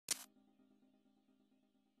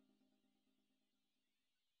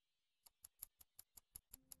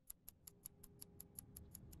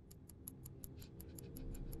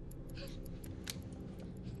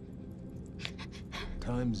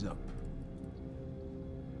Time's up.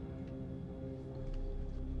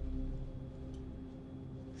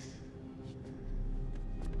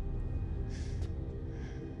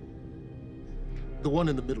 The one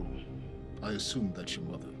in the middle, I assume that's your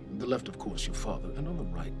mother. The left, of course, your father. And on the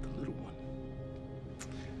right, the little one.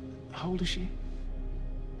 How old is she?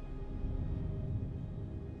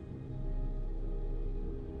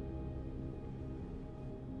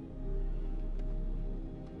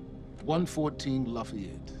 "114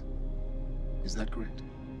 Lafayette. Is that correct?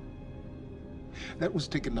 That was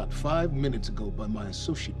taken not 5 minutes ago by my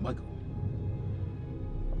associate, Michael.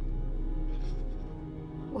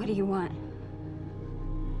 What do you want?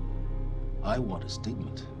 I want a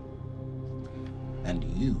statement. And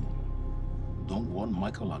you don't want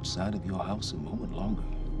Michael outside of your house a moment longer.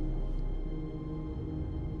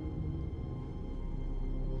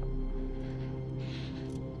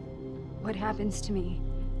 What happens to me?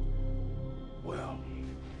 Well,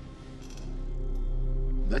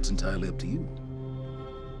 that's entirely up to you.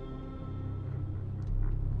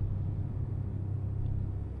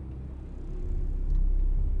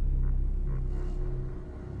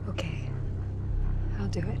 Okay, I'll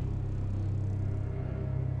do it.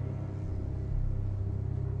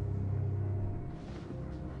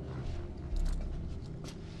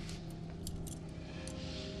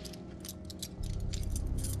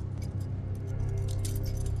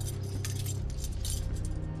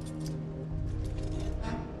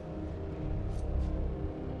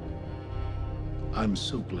 I'm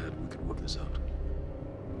so glad we could work this out.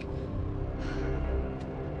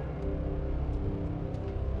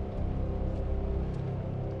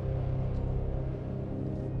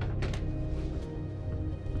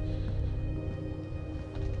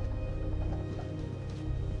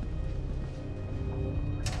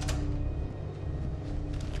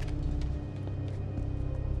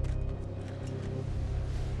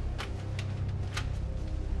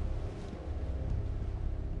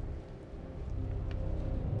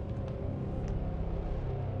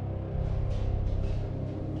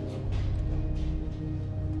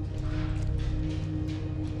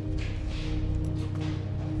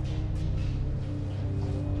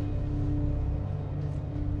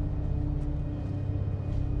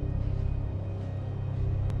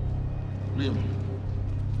 Liam,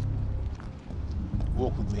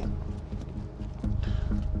 walk with me.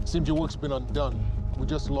 Seems your work's been undone. We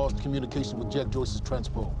just lost communication with Jack Joyce's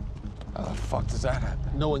transpo. How the fuck does that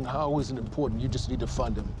happen? Knowing how isn't important. You just need to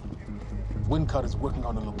find him. Wincott is working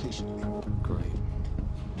on a location. Great.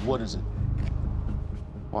 What is it?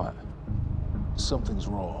 What? Something's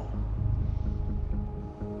wrong.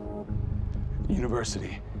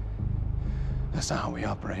 University. That's not how we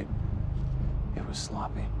operate. It was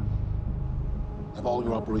sloppy. Have all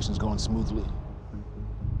your operations gone smoothly?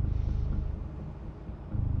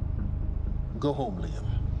 Go home,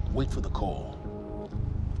 Liam. Wait for the call.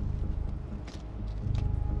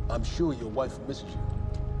 I'm sure your wife misses you.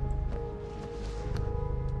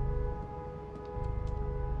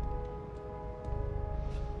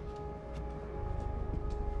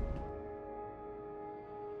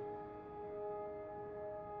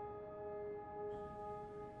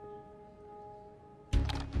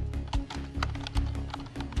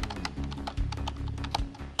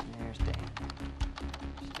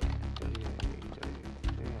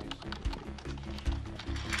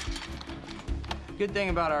 Good thing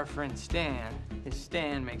about our friend Stan is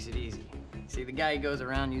Stan makes it easy. See, the guy goes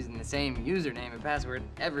around using the same username and password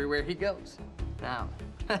everywhere he goes. Now,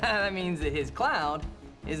 that means that his cloud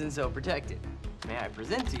isn't so protected. May I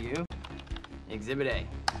present to you Exhibit A.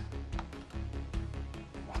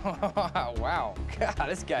 Wow, God,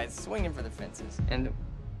 this guy's swinging for the fences. And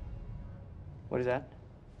what is that?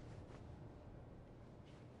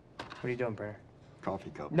 What are you doing, Brenner?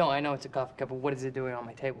 Coffee cup. No, I know it's a coffee cup, but what is it doing on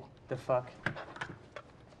my table? The fuck?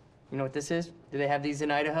 You know what this is? Do they have these in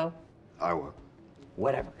Idaho? Iowa.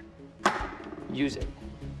 Whatever. Use it.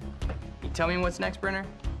 You tell me what's next, Brenner?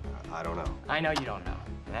 I don't know. I know you don't know,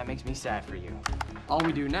 and that makes me sad for you. All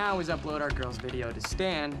we do now is upload our girl's video to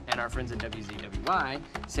Stan and our friends at WZWY,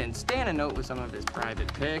 send Stan a note with some of his private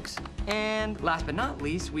pics, and last but not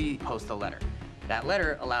least, we post a letter. That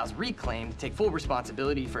letter allows Reclaim to take full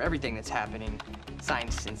responsibility for everything that's happening.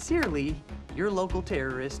 Signed sincerely, your local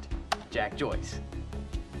terrorist, Jack Joyce.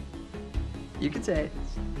 You can say it.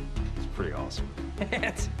 It's pretty awesome.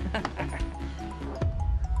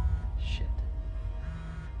 Shit.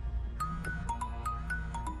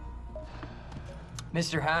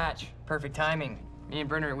 Mr. Hatch, perfect timing. Me and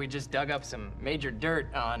Brenner, we just dug up some major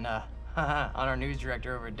dirt on our news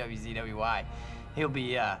director over at WZWY. He'll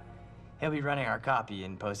He'll be running our copy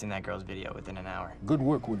and posting that girl's video within an hour. Good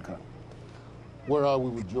work, Woodcock. Where are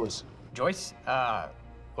we with Joyce? Joyce? Well,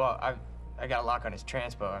 I got a lock on his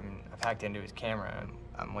transpo. I've hacked into his camera, and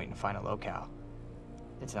I'm waiting to find a locale.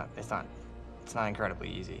 It's not incredibly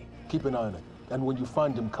easy. Keep an eye on it. And when you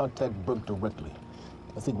find him, contact Burke directly.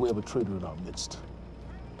 I think we have a traitor in our midst.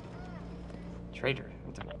 Traitor?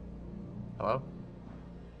 Hello?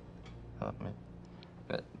 Hello,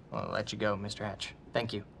 but I'll let you go, Mr. Hatch.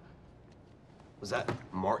 Thank you. Was that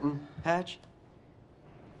Martin Hatch?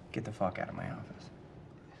 Get the fuck out of my office.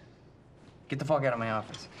 Get the fuck out of my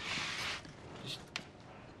office. Just...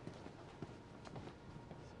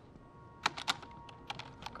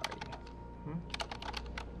 Are you?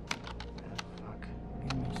 Fuck.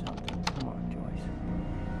 Give me something. Come on, Joyce.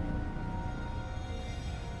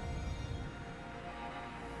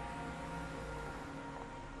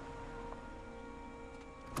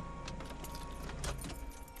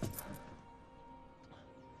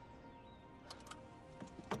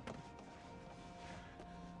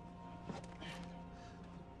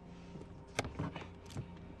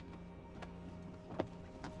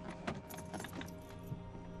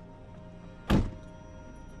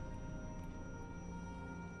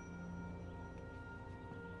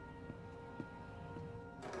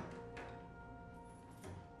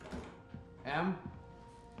 Em?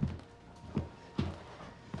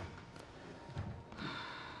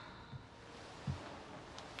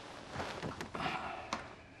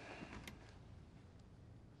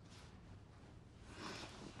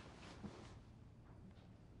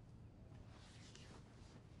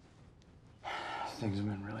 Things have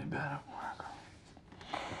been really bad at work.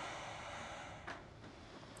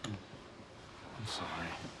 I'm sorry.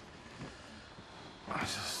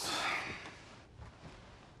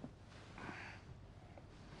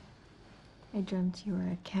 I dreamt you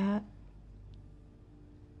were a cat.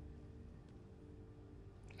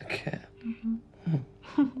 A cat?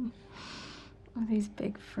 Mm-hmm. With these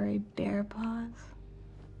big furry bear paws.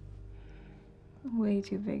 Way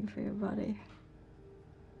too big for your body.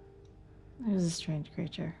 It was a strange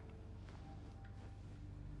creature.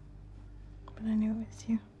 But I knew it was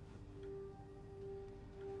you.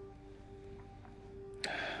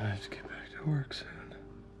 I have to get back to work soon.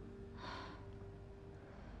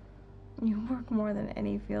 You work more than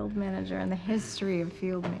any field manager in the history of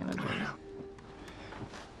field managers.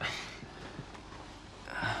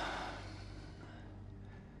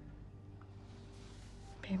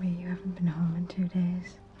 Baby, you haven't been home in 2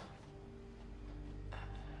 days.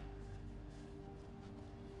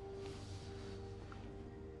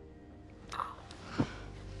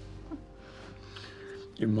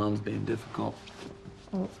 Your mom's being difficult.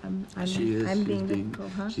 Oh, I'm She's being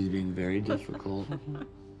difficult, huh? She's being very difficult.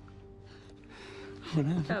 What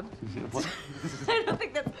happened? What? I don't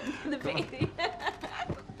think that's the baby.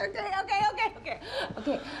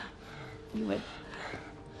 Okay. You would.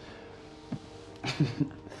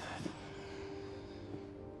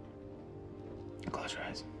 Close your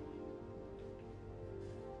eyes.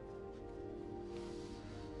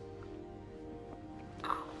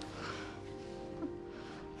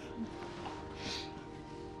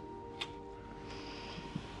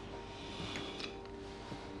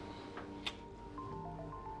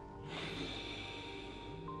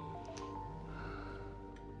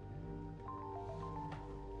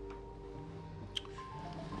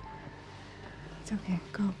 It's okay.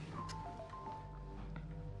 Go.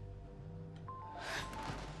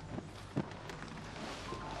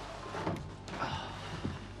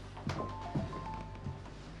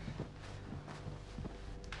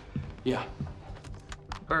 Yeah.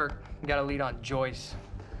 Burke, got a lead on Joyce.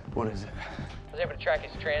 What is it? I was able to track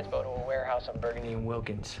his transpo to a warehouse on Burgundy and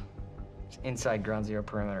Wilkins. It's inside Ground Zero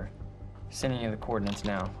perimeter. Sending you the coordinates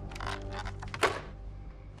now.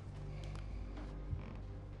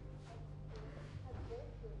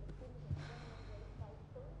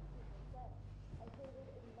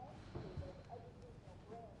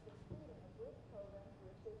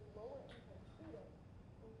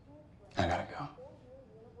 I gotta go.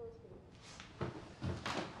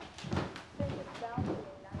 Since its founding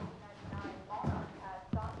in 1999, Monarch has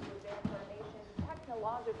sought to advance our nation's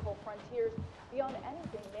technological frontiers beyond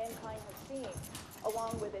anything mankind has seen.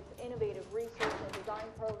 Along with its innovative research and design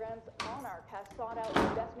programs, Monarch has sought out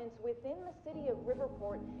investments within the city of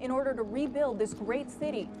Riverport in order to rebuild this great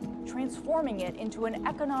city, transforming it into an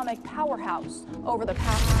economic powerhouse over the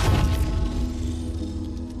past...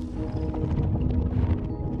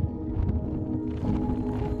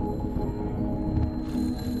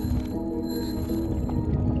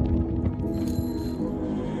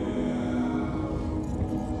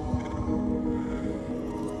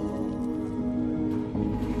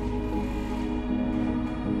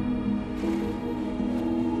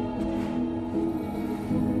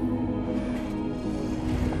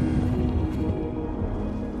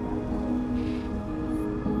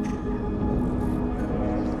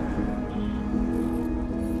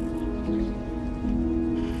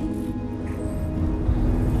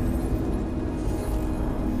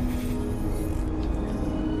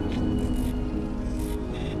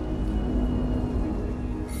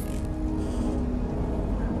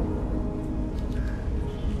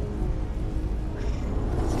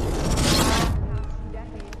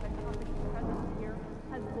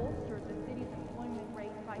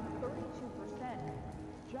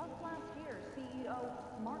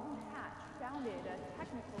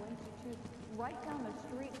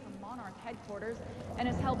 Monarch headquarters and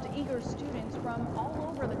has helped eager students from all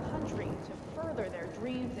over the country to further their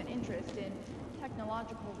dreams and interest in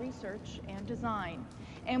technological research and design.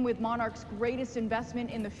 And with Monarch's greatest investment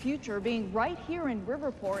in the future being right here in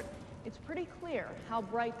Riverport, it's pretty clear how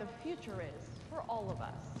bright the future is for all of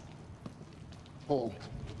us. Paul,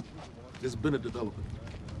 there's been a development.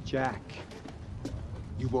 Jack,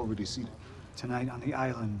 You've already seen it. tonight on the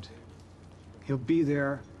island. He'll be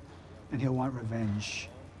there, and he'll want revenge.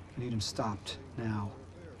 I need him stopped, now.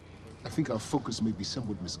 I think our focus may be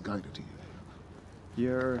somewhat misguided here.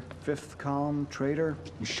 Your fifth column traitor?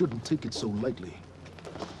 You shouldn't take it so lightly.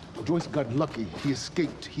 Joyce got lucky. He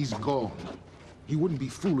escaped. He's gone. He wouldn't be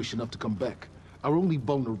foolish enough to come back. Our only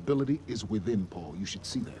vulnerability is within, Paul. You should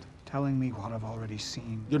see that. Telling me what I've already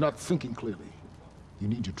seen. You're not thinking clearly. You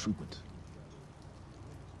need your treatment.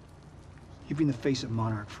 You've been the face of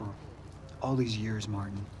Monarch for all these years,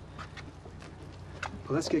 Martin.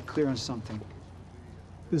 But let's get clear on something.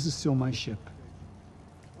 This is still my ship.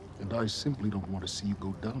 And I simply don't want to see you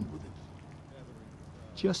go down with it.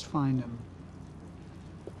 Just find him.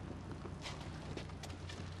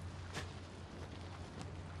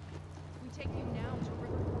 We take you now to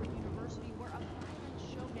Riverport University, where a violent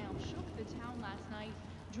showdown shook the town last night.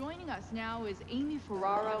 Joining us now is Amy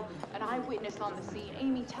Ferraro, an eyewitness on the scene.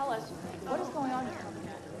 Amy, tell us, what is going on here?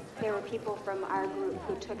 There were people from our group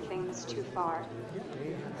who took things too far.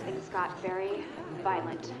 Things got very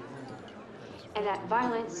violent. And that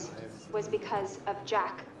violence was because of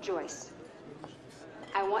Jack Joyce.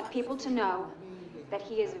 I want people to know that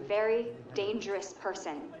he is a very dangerous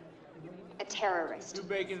person, a terrorist. You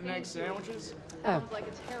baking the next sandwiches? Sounds like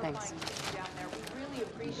a terrifying thing down there. We really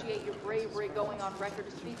appreciate your bravery going on record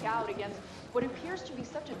to speak out against what appears to be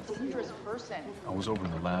such a dangerous person. I was over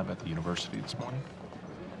in the lab at the university this morning.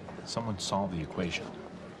 Someone solved the equation.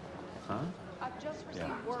 Huh? I've just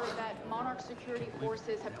received word that Monarch security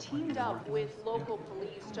forces have teamed up with local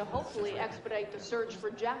police to hopefully expedite the search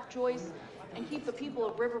for Jack Joyce and keep the people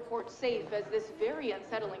of Riverport safe as this very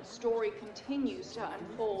unsettling story continues to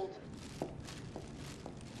unfold.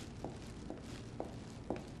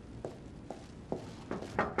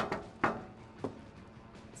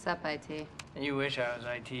 What's up, IT? You wish I was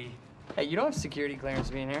IT. Hey, you don't have security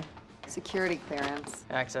clearance being here. Security clearance.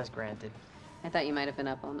 Access granted. I thought you might have been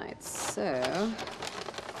up all night, so...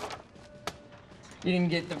 You didn't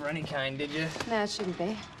get the runny kind, did you? No, it shouldn't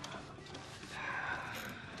be.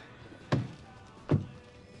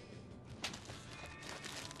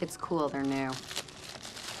 It's cool, they're new.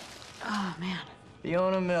 Oh, man.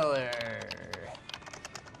 Fiona Miller.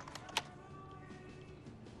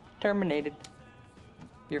 Terminated.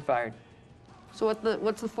 You're fired. So what's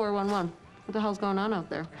the 411? What the hell's going on out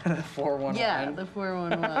there? The 411. Yeah, the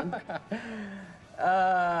 411.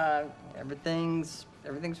 Everything's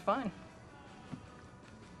fine.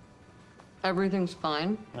 Everything's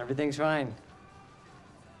fine? Everything's fine.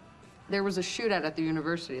 There was a shootout at the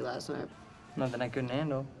university last night. Nothing I couldn't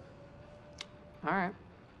handle. All right.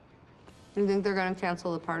 You think they're gonna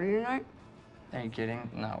cancel the party tonight? Are you kidding?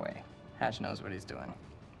 No way. Hatch knows what he's doing.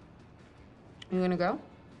 You gonna go?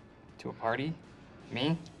 To a party?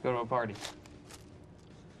 Me? Go to a party.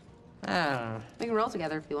 I don't know. We can roll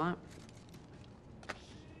together if you want.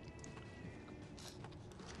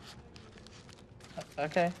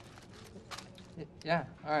 Okay. Yeah,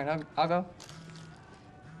 all right, I'll go.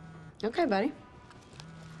 Okay, buddy.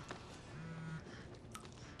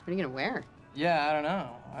 What are you gonna wear? Yeah, I don't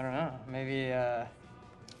know.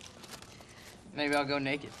 Maybe I'll go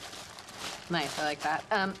naked. Nice, I like that.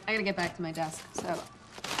 I gotta get back to my desk, so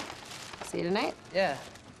see you tonight? Yeah.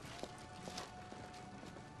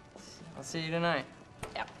 I'll see you tonight.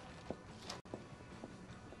 Yep.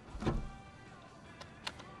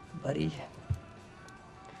 Buddy.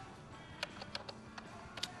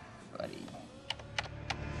 Buddy.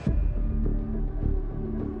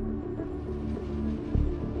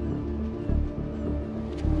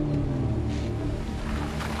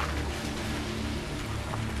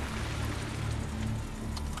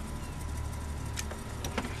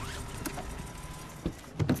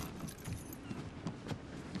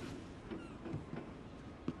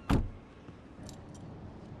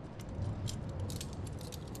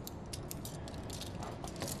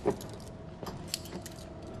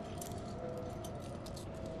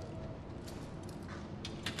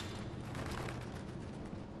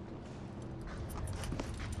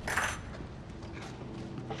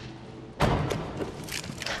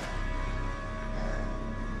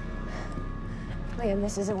 Liam,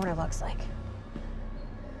 this isn't what it looks like.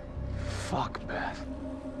 Fuck, Beth.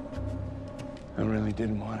 I really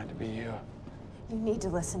didn't want it to be you. You need to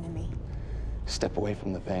listen to me. Step away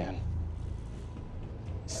from the van.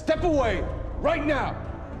 Step away, right now!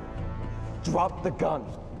 Drop the gun.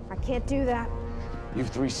 I can't do that. You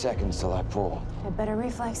have 3 seconds till I pull. I have better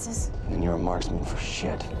reflexes. And you're a marksman for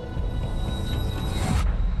shit.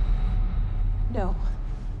 No.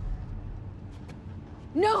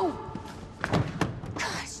 No!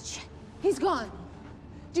 Gosh, he's gone.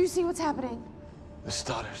 Do you see what's happening? The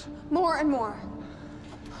stutters. More and more.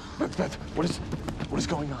 Beth, what is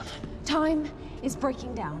going on? Time is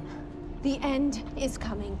breaking down. The end is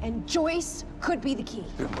coming, and Joyce could be the key.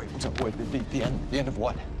 Wait, the end of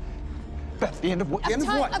what? Beth, the end of what? The end of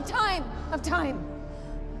what? Of time! Of time!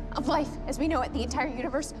 Of life as we know it, the entire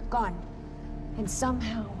universe, gone. And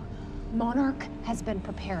somehow, Monarch has been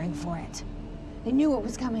preparing for it. They knew it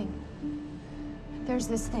was coming. There's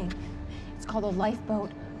this thing. It's called a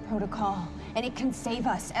lifeboat protocol, and it can save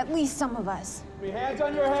us, at least some of us. Hands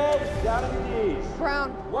on your heads, down on your knees.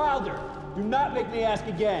 Brown. Wilder, do not make me ask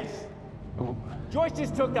again. Joyce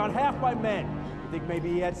just took down half my men. You think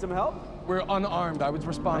maybe he had some help? We're unarmed. I was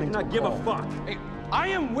responding I do not give a fuck. Hey, I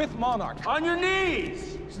am with Monarch. On your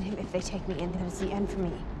knees! If they take me in, then it's the end for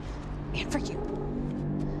me. And for you.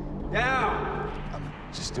 Down!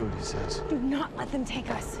 Just do what he says. Do not let them take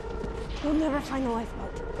us. We'll never find the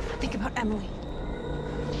lifeboat. Think about Emily.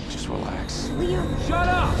 Just relax. Liam! Shut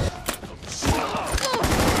up!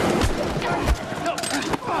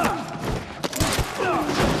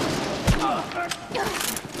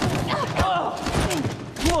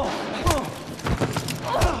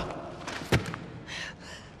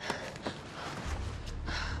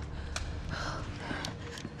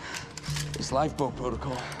 This lifeboat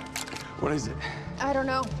protocol, what is it? I don't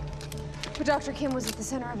know. But Dr. Kim was at the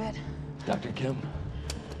center of it. Dr. Kim?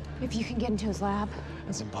 If you can get into his lab.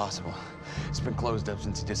 That's impossible. It's been closed up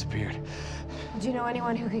since he disappeared. Do you know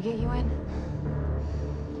anyone who could get you in?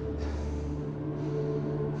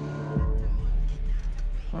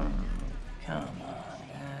 Come on,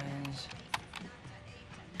 guys.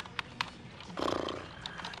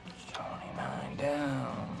 29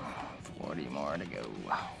 down. 40 more to go.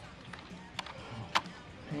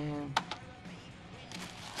 Man.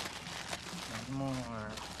 One more.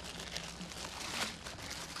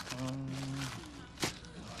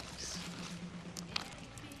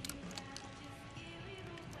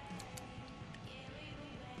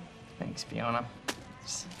 Thanks, Fiona.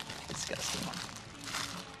 It's disgusting.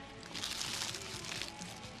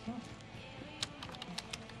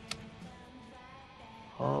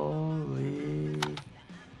 Holy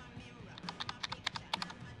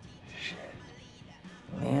shit.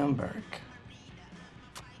 Liam Burke.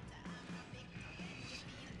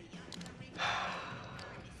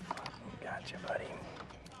 Gotcha, buddy.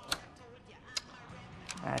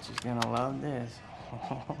 Hatch is gonna love this.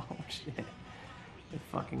 Oh, shit. The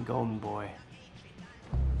fucking golden boy.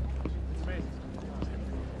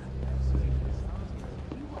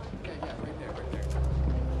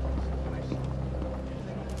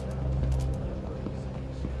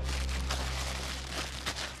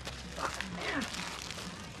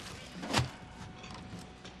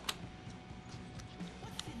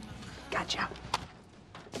 Gotcha.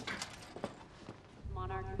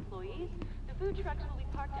 Monarch employees, the food trucks will be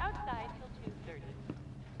parked outside till 2:30.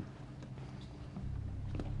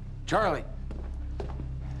 Charlie!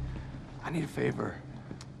 I need a favor.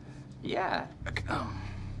 Yeah.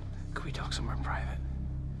 Could we talk somewhere private?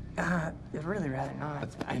 I'd really rather not.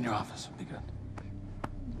 In your office would be good.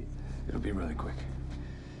 It'll be really quick.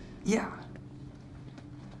 Yeah.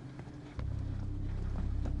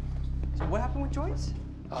 So what happened with Joyce?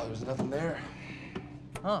 Oh, there was nothing there.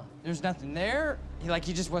 Huh? There's nothing there?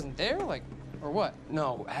 He just wasn't there? Like, or what?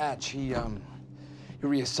 No, Hatch, he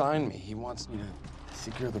reassigned me. He wants me to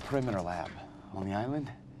secure the perimeter lab on the island.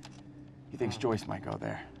 He thinks Joyce might go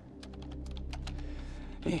there.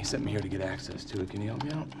 He sent me here to get access to it. Can you help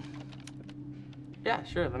me out? Yeah,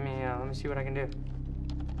 sure. Let me see what I can do.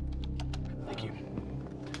 Thank you.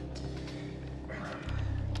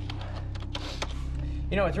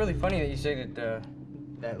 You know, it's really funny that you say that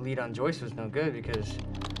that lead on Joyce was no good because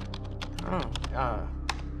I don't know.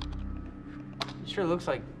 It sure looks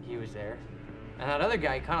like he was there. And that other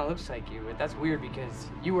guy kind of looks like you, but that's weird because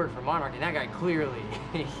you work for Monarch, and that guy clearly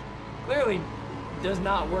does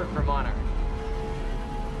not work for Monarch.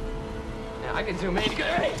 Now, I can zoom in and go,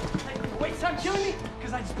 hey, wait, stop killing me,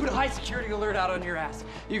 because I just put a high security alert out on your ass.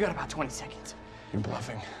 You got about 20 seconds. You're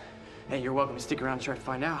bluffing. Hey, you're welcome to stick around and try to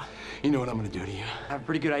find out. You know what I'm gonna do to you. I have a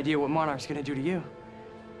pretty good idea what Monarch's gonna do to you.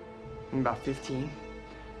 In about 15,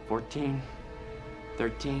 14,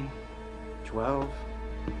 13, 12,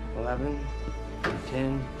 11,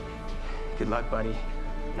 10. Good luck, buddy.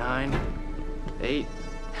 9, 8.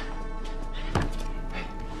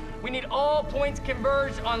 We need all points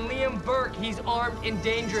converged on Liam Burke. He's armed and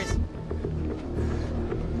dangerous.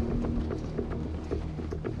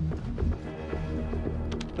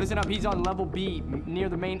 Listen up, he's on level B, near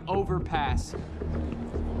the main overpass. Just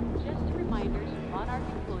a reminder to Monarch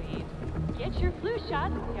employees, get your flu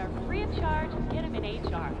shots. They are free of charge. Get them in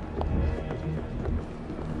HR.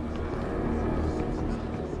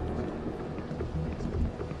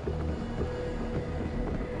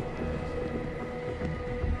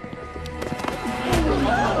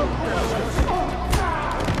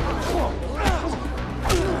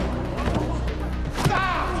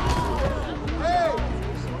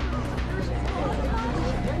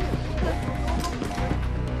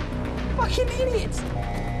 Fucking idiots!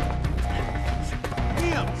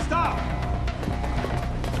 Liam, stop!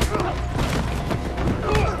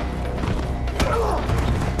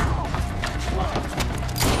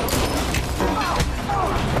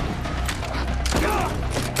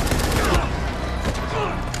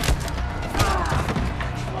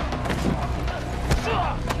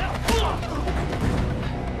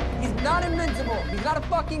 He's not invincible. He's not a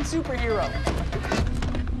fucking superhero.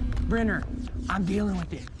 Brenner, I'm dealing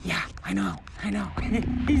with it. Yeah, I know.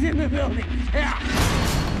 He's in the building. Yeah.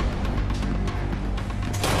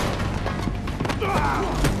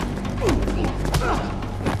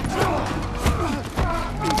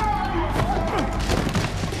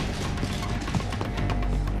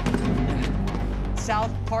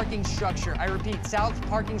 South parking structure. I repeat, south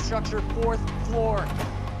parking structure, 4th floor.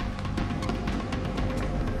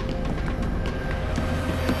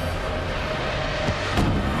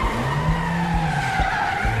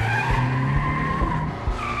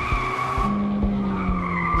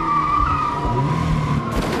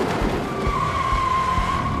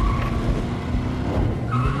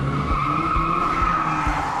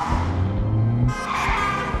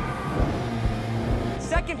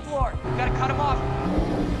 Second floor. Gotta cut him off.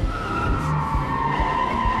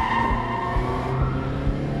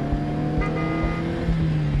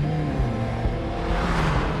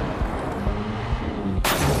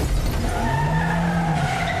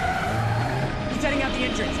 He's heading out the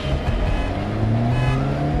entrance.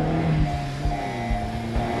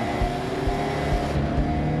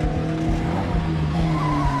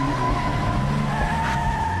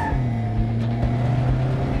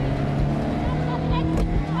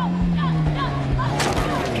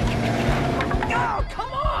 Oh,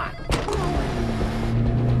 come on!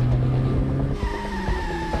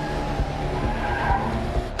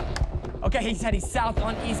 Okay, he's heading south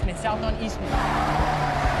on Eastman,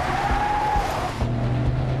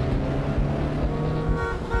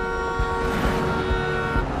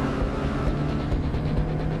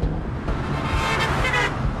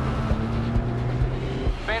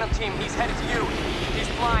 Phantom team, he's headed to you. He's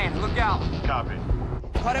flying, look out. Copy.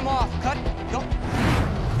 Cut him off, go.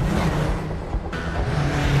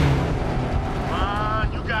 Come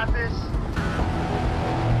on, you got this.